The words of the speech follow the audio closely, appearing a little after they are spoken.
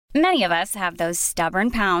Many of us have those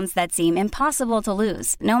stubborn pounds that seem impossible to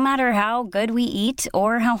lose, no matter how good we eat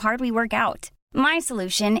or how hard we work out. My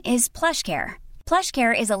solution is PlushCare.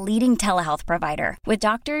 PlushCare is a leading telehealth provider with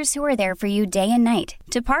doctors who are there for you day and night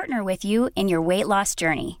to partner with you in your weight loss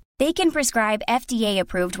journey. They can prescribe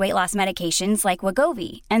FDA-approved weight loss medications like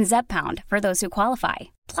Wegovy and Zepbound for those who qualify.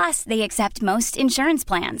 Plus, they accept most insurance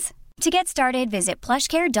plans. To get started, visit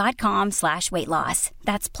plushcare.com/weightloss.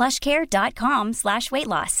 That's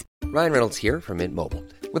plushcare.com/weightloss. Ryan Reynolds here from Mint Mobile.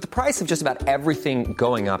 With the price of just about everything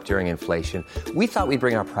going up during inflation, we thought we'd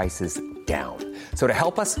bring our prices down. So to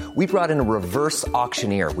help us, we brought in a reverse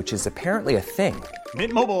auctioneer, which is apparently a thing.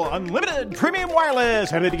 Mint Mobile Unlimited Premium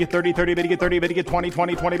Wireless. How to get 30, 30, bit to get 30, bit to get 20,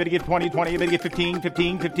 20, 20, bit to get 20, 20, bit to get 15,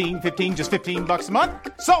 15, 15, 15, just $15 a month?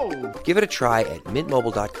 Sold! Give it a try at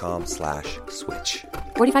mintmobile.com/switch.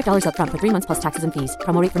 $45 up front for 3 months plus taxes and fees.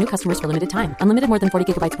 Promo rate for new customers for limited time. Unlimited more than 40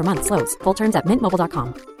 gigabytes per month. Slows full terms at mintmobile.com.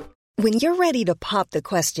 When you're ready to pop the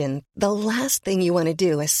question, the last thing you want to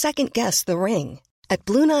do is second-guess the ring. At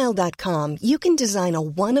BlueNile.com, you can design a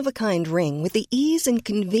one-of-a-kind ring with the ease and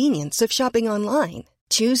convenience of shopping online.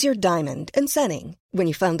 Choose your diamond and setting. When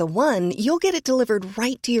you find the one, you'll get it delivered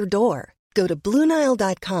right to your door. Go to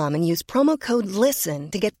BlueNile.com and use promo code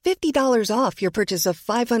LISTEN to get $50 off your purchase of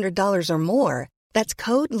 $500 or more. That's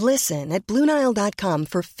code LISTEN at BlueNile.com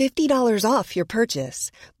for $50 off your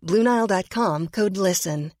purchase. BlueNile.com, code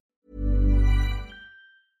LISTEN.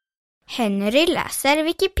 Henry läser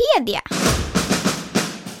Wikipedia.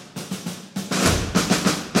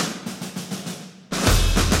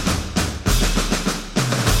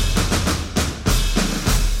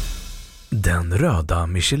 Den röda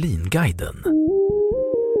Michelin-guiden.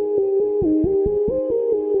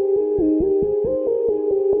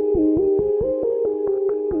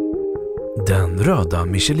 Den röda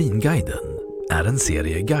Michelin-guiden är en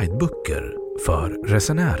serie guideböcker för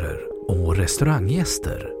resenärer och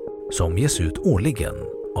restauranggäster som ges ut årligen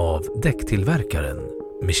av däcktillverkaren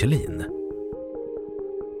Michelin.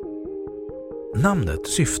 Namnet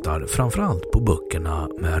syftar framförallt på böckerna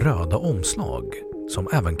med röda omslag som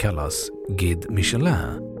även kallas Guide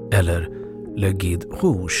Michelin eller Le Guide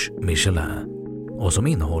Rouge Michelin och som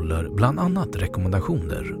innehåller bland annat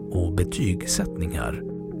rekommendationer och betygsättningar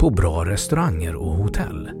på bra restauranger och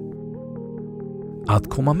hotell. Att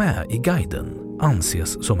komma med i guiden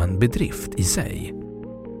anses som en bedrift i sig.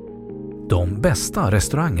 De bästa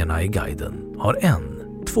restaurangerna i guiden har 1,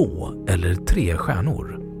 2 eller 3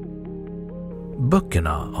 stjärnor.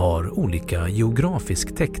 Böckerna har olika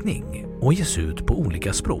geografisk täckning och ges ut på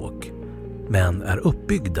olika språk, men är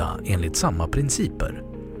uppbyggda enligt samma principer.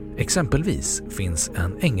 Exempelvis finns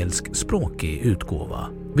en engelskspråkig utgåva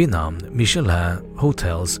vid namn Michelin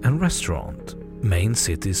Hotels and Restaurant, Main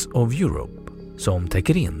Cities of Europe, som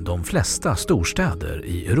täcker in de flesta storstäder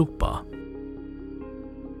i Europa.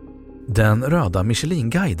 Den röda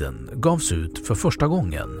Michelin-guiden gavs ut för första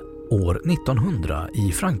gången år 1900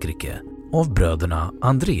 i Frankrike av bröderna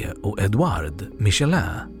André och Edouard Michelin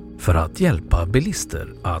för att hjälpa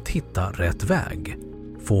bilister att hitta rätt väg,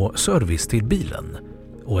 få service till bilen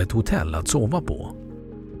och ett hotell att sova på.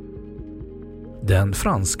 Den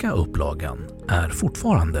franska upplagan är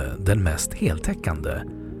fortfarande den mest heltäckande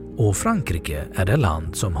och Frankrike är det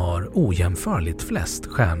land som har ojämförligt flest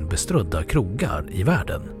stjärnbeströdda krogar i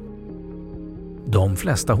världen. De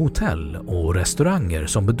flesta hotell och restauranger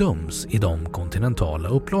som bedöms i de kontinentala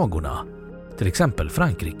upplagorna, till exempel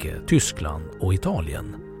Frankrike, Tyskland och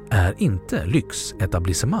Italien, är inte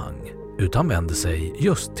lyxetablissemang utan vänder sig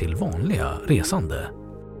just till vanliga resande.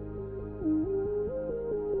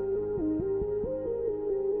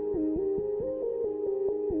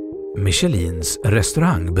 Michelins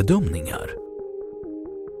restaurangbedömningar.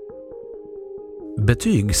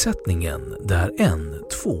 Betygsättningen där 1,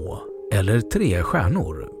 2 eller 3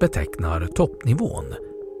 stjärnor betecknar toppnivån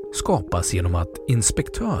skapas genom att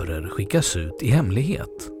inspektörer skickas ut i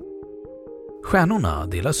hemlighet. Stjärnorna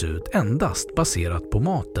delas ut endast baserat på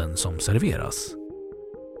maten som serveras.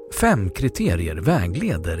 5 kriterier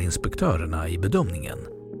vägleder inspektörerna i bedömningen.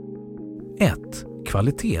 1.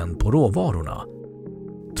 Kvaliteten på råvarorna.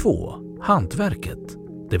 2. Hantverket,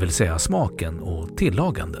 det vill säga smaken och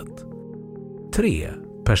tillagandet. 3.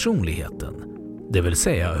 Personligheten, det vill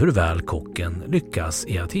säga hur väl kocken lyckas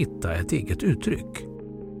i att hitta ett eget uttryck.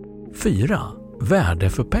 4. Värde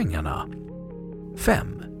för pengarna.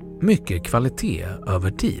 5. Mycket kvalitet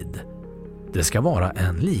över tid. Det ska vara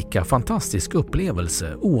en lika fantastisk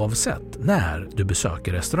upplevelse oavsett när du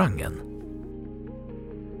besöker restaurangen.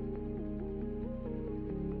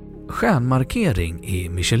 Stjärnmarkering i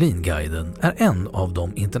Michelin-guiden är en av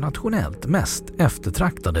de internationellt mest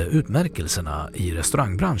eftertraktade utmärkelserna i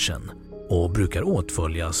restaurangbranschen och brukar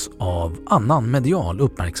åtföljas av annan medial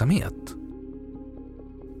uppmärksamhet.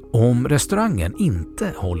 Om restaurangen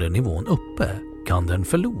inte håller nivån uppe kan den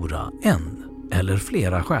förlora en eller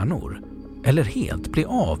flera stjärnor eller helt bli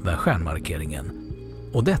av med stjärnmarkeringen,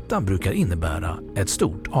 och detta brukar innebära ett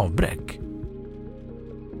stort avbräck.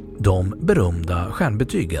 De berömda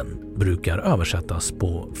stjärnbetygen brukar översättas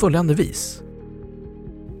på följande vis.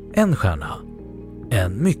 1 stjärna,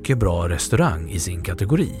 en mycket bra restaurang i sin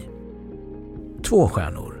kategori. 2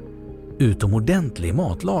 stjärnor, utomordentlig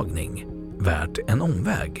matlagning, värt en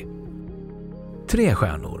omväg. 3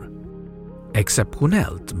 stjärnor,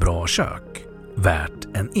 exceptionellt bra kök, värt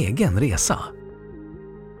en egen resa.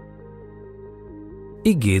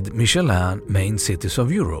 I Guide Michelin Main Cities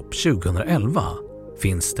of Europe 2011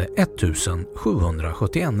 finns det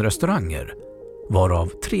 1771 restauranger, varav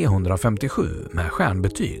 357 med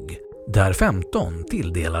stjärnbetyg, där 15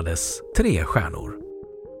 tilldelades 3 stjärnor.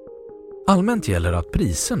 Allmänt gäller att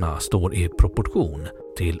priserna står i proportion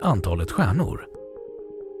till antalet stjärnor.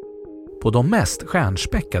 På de mest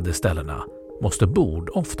stjärnspäckade ställena måste bord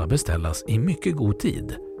ofta beställas i mycket god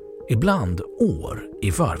tid, ibland år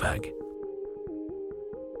i förväg.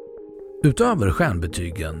 Utöver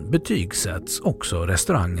stjärnbetygen betygsätts också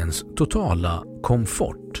restaurangens totala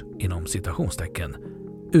komfort inom citationstecken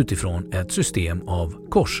utifrån ett system av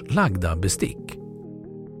korslagda bestick.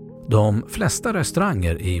 De flesta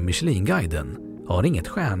restauranger i Michelin-guiden har inget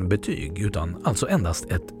stjärnbetyg utan alltså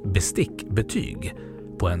endast ett bestickbetyg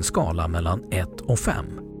på en skala mellan 1 och 5.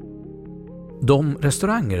 De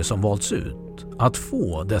restauranger som valts ut att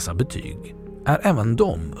få dessa betyg är även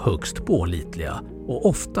de högst pålitliga och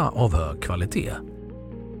ofta av hög kvalitet.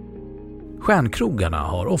 Stjärnkrogarna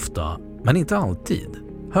har ofta, men inte alltid,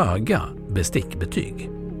 höga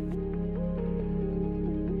bestickbetyg.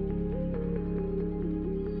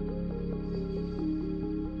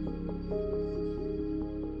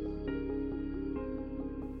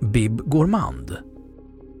 Bib Gourmand.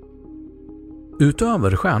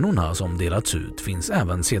 Utöver stjärnorna som delats ut finns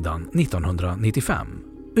även sedan 1995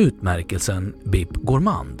 utmärkelsen Bib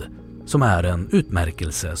Gourmand, som är en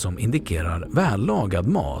utmärkelse som indikerar vällagad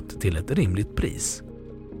mat till ett rimligt pris.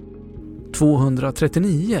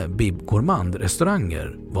 239 Bib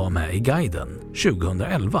Gourmand-restauranger var med i guiden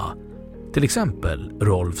 2011, till exempel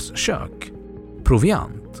Rolfs kök,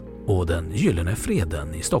 Proviant och den Gyllene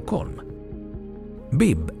Freden i Stockholm.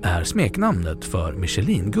 Bib är smeknamnet för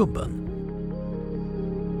Michelin-gubben.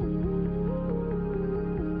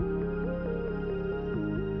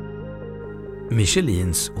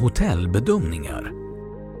 Michelins hotellbedömningar.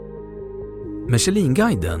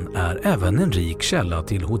 Michelin-guiden är även en rik källa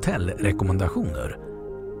till hotellrekommendationer.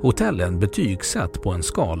 Hotellen betygsätts på en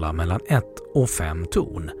skala mellan 1 och 5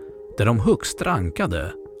 torn, där de högst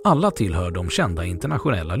rankade alla tillhör de kända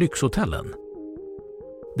internationella lyxhotellen.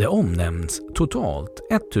 Det omnämns totalt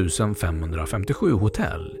 1557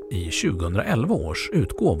 hotell i 2011 års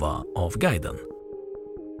utgåva av guiden.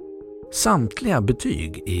 Samtliga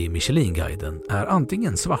betyg i Michelin-guiden är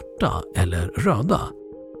antingen svarta eller röda.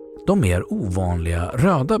 De mer ovanliga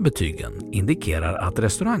röda betygen indikerar att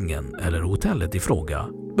restaurangen eller hotellet i fråga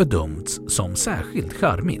bedömts som särskilt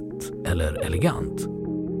charmigt eller elegant.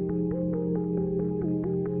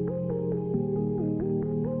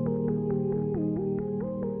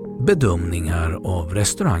 Bedömningar av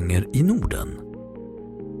restauranger i Norden.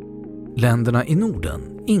 Länderna i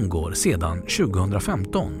Norden ingår sedan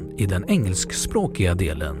 2015 i den engelskspråkiga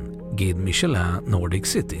delen Guide Michelin Nordic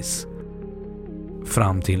Cities.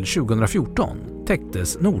 Fram till 2014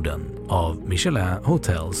 täcktes Norden av Michelin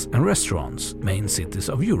Hotels and Restaurants Main Cities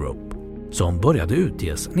of Europe, som började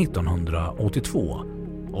utges 1982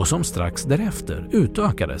 och som strax därefter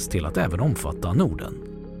utökades till att även omfatta Norden.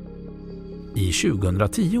 I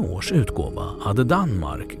 2010 års utgåva hade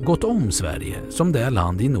Danmark gått om Sverige som det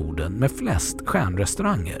land i Norden med flest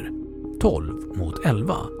stjärnrestauranger, 12 mot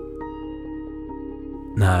 11.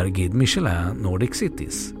 När Guide Michelin Nordic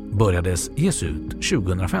Cities börjades ges ut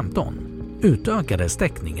 2015 utökades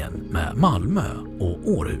täckningen med Malmö och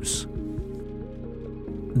Århus.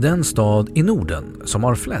 Den stad i Norden som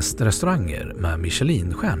har flest restauranger med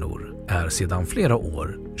Michelin-stjärnor är sedan flera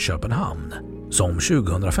år Köpenhamn, som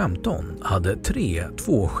 2015 hade 3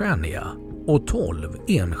 tvåstjärniga och 12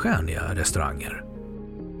 enstjärniga restauranger.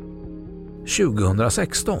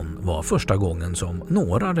 2016 var första gången som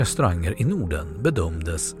några restauranger i Norden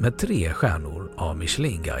bedömdes med 3 stjärnor av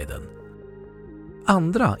Michelin-guiden.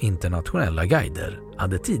 Andra internationella guider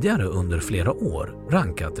hade tidigare under flera år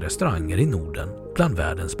rankat restauranger i Norden bland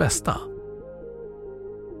världens bästa.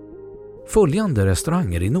 Följande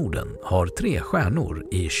restauranger i Norden har 3 stjärnor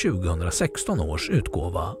i 2016 års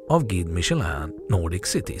utgåva av Guide Michelin Nordic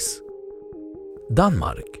Cities.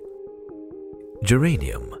 Danmark,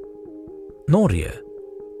 Geranium. Norge,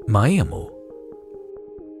 Maemo.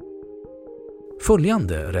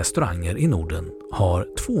 Följande restauranger i Norden har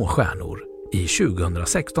 2 stjärnor i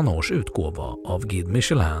 2016 års utgåva av Guide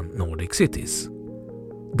Michelin Nordic Cities.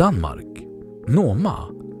 Danmark, Noma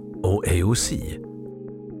och AOC.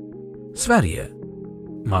 Sverige,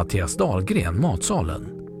 Mattias Dahlgren Matsalen,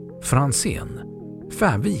 Franzén,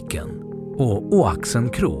 Färviken och Oaxen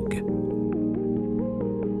Krog.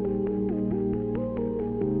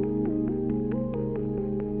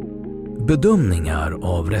 Bedömningar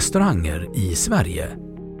av restauranger i Sverige.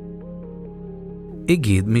 I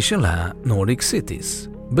Guide Michelin Nordic Cities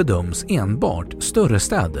bedöms enbart större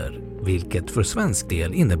städer, vilket för svensk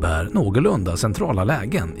del innebär någorlunda centrala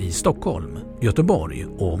lägen i Stockholm, Göteborg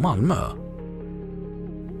och Malmö.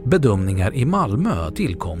 Bedömningar i Malmö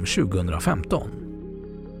tillkom 2015.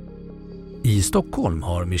 I Stockholm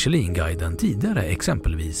har Michelin-guiden tidigare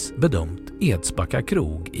exempelvis bedömt Edsbacka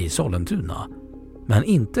krog i Sollentuna, men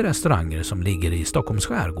inte restauranger som ligger i Stockholms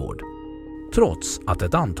skärgård, trots att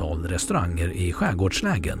ett antal restauranger i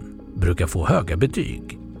skärgårdslägen brukar få höga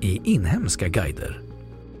betyg i inhemska guider.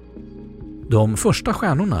 De första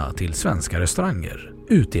stjärnorna till svenska restauranger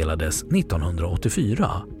utdelades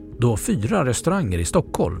 1984, då 4 restauranger i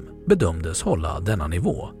Stockholm bedömdes hålla denna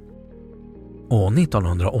nivå. Och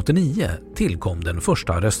 1989 tillkom den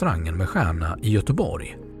första restaurangen med stjärna i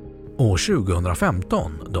Göteborg. Och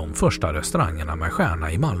 2015 de första restaurangerna med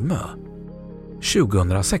stjärna i Malmö.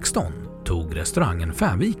 2016 tog restaurangen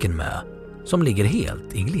Färviken med, som ligger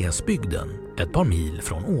helt i glesbygden ett par mil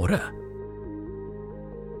från Åre.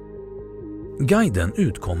 Guiden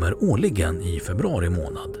utkommer årligen i februari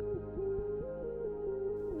månad.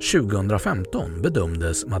 2015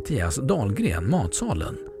 bedömdes Mattias Dahlgren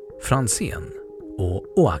Matsalen, Franzén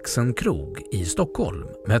och Oaxen Krog i Stockholm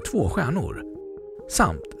med 2 stjärnor,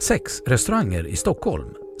 samt 6 restauranger i Stockholm,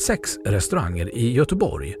 6 restauranger i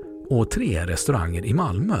Göteborg och 3 restauranger i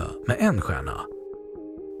Malmö med 1 stjärna.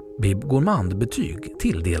 Bib Gourmand-betyg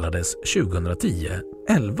tilldelades 2010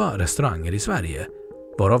 11 restauranger i Sverige,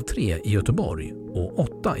 varav 3 i Göteborg och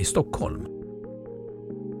 8 i Stockholm.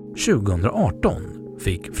 2018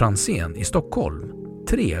 fick Franzén i Stockholm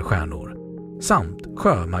 3 stjärnor, samt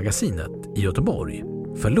Sjömagasinet i Göteborg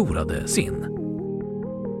förlorade sin.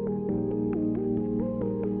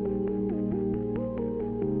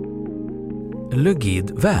 Le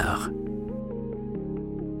Guide Vert.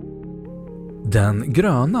 Den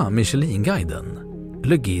gröna Michelin-guiden,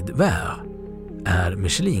 Le Guide Vert, är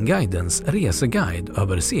Michelin-guidens reseguide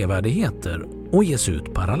över sevärdheter och ges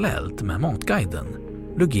ut parallellt med matguiden,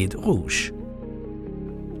 Le Guide Rouge.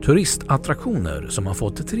 Turistattraktioner som har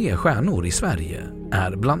fått 3 stjärnor i Sverige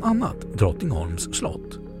är bland annat Drottningholms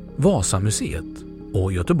slott, Vasamuseet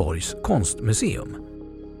och Göteborgs konstmuseum.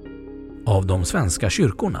 Av de svenska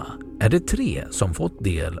kyrkorna är det 3 som fått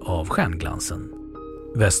del av stjärnglansen: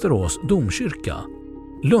 Västerås domkyrka,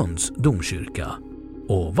 Lunds domkyrka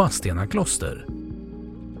och Vadstena kloster.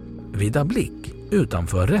 Vida Blick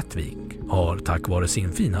utanför Rättvik har tack vare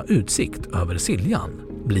sin fina utsikt över Siljan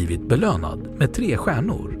blivit belönad med 3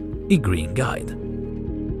 stjärnor i Green Guide.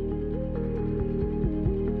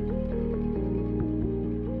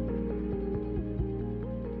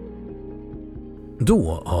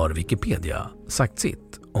 Då har Wikipedia sagt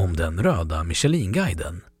sitt om den röda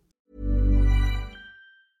Michelin-guiden.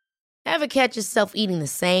 Ever catch yourself eating the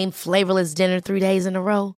same flavorless dinner 3 days in a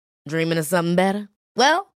row? Dreaming of something better?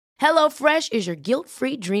 Well, HelloFresh is your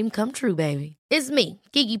guilt-free dream come true, baby. It's me,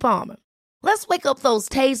 Keke Palmer. Let's wake up those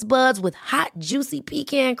taste buds with hot, juicy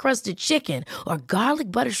pecan-crusted chicken or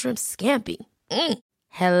garlic butter shrimp scampi.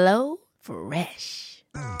 Hello Fresh.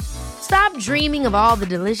 Stop dreaming of all the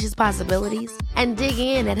delicious possibilities and dig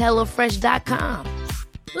in at HelloFresh.com.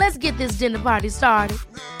 Let's get this dinner party started.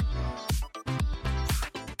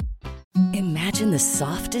 Imagine the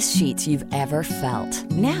softest sheets you've ever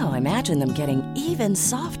felt. Now imagine them getting even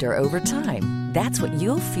softer over time. That's what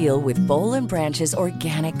you'll feel with Boll & Branch's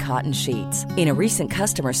organic cotton sheets. In a recent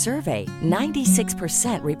customer survey,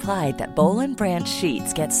 96% replied that Boll & Branch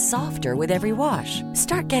sheets get softer with every wash.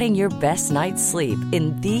 Start getting your best night's sleep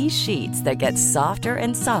in these sheets that get softer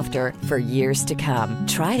and softer for years to come.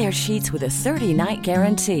 Try their sheets with a 30-night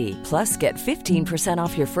guarantee. Plus, get 15%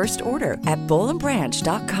 off your first order at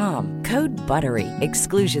bollandbranch.com. Code BUTTERY.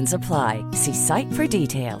 Exclusions apply. See site for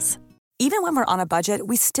details. Even when we're on a budget,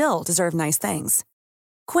 we still deserve nice things.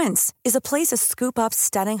 Quince is a place to scoop up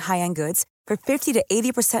stunning high-end goods for 50 to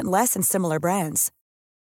 80% less than similar brands.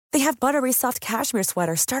 They have buttery soft cashmere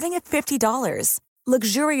sweaters starting at $50,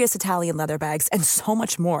 luxurious Italian leather bags, and so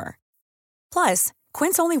much more. Plus,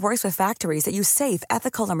 Quince only works with factories that use safe,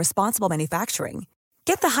 ethical, and responsible manufacturing.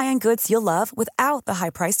 Get the high-end goods you'll love without the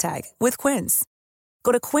high price tag with Quince.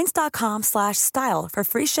 Go to quince.com/style for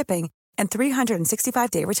free shipping and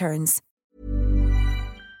 365-day returns.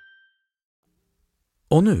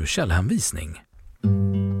 Och nu källhänvisning.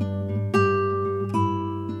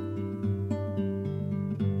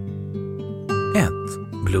 1.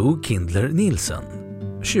 Blue Kindler Nielsen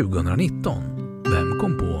 2019. Vem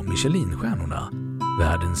kom på Michelinstjärnorna?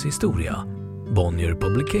 Världens historia. Bonnier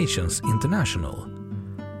Publications International.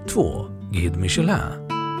 2. Guide Michelin.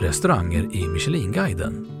 Restauranger i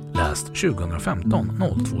Michelinguiden. Läst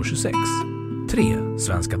 2015-02-26. 3.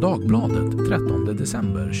 Svenska Dagbladet 13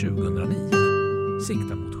 december 2009.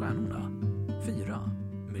 Sikta mot stjärnorna. 4.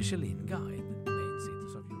 Michelin Guide.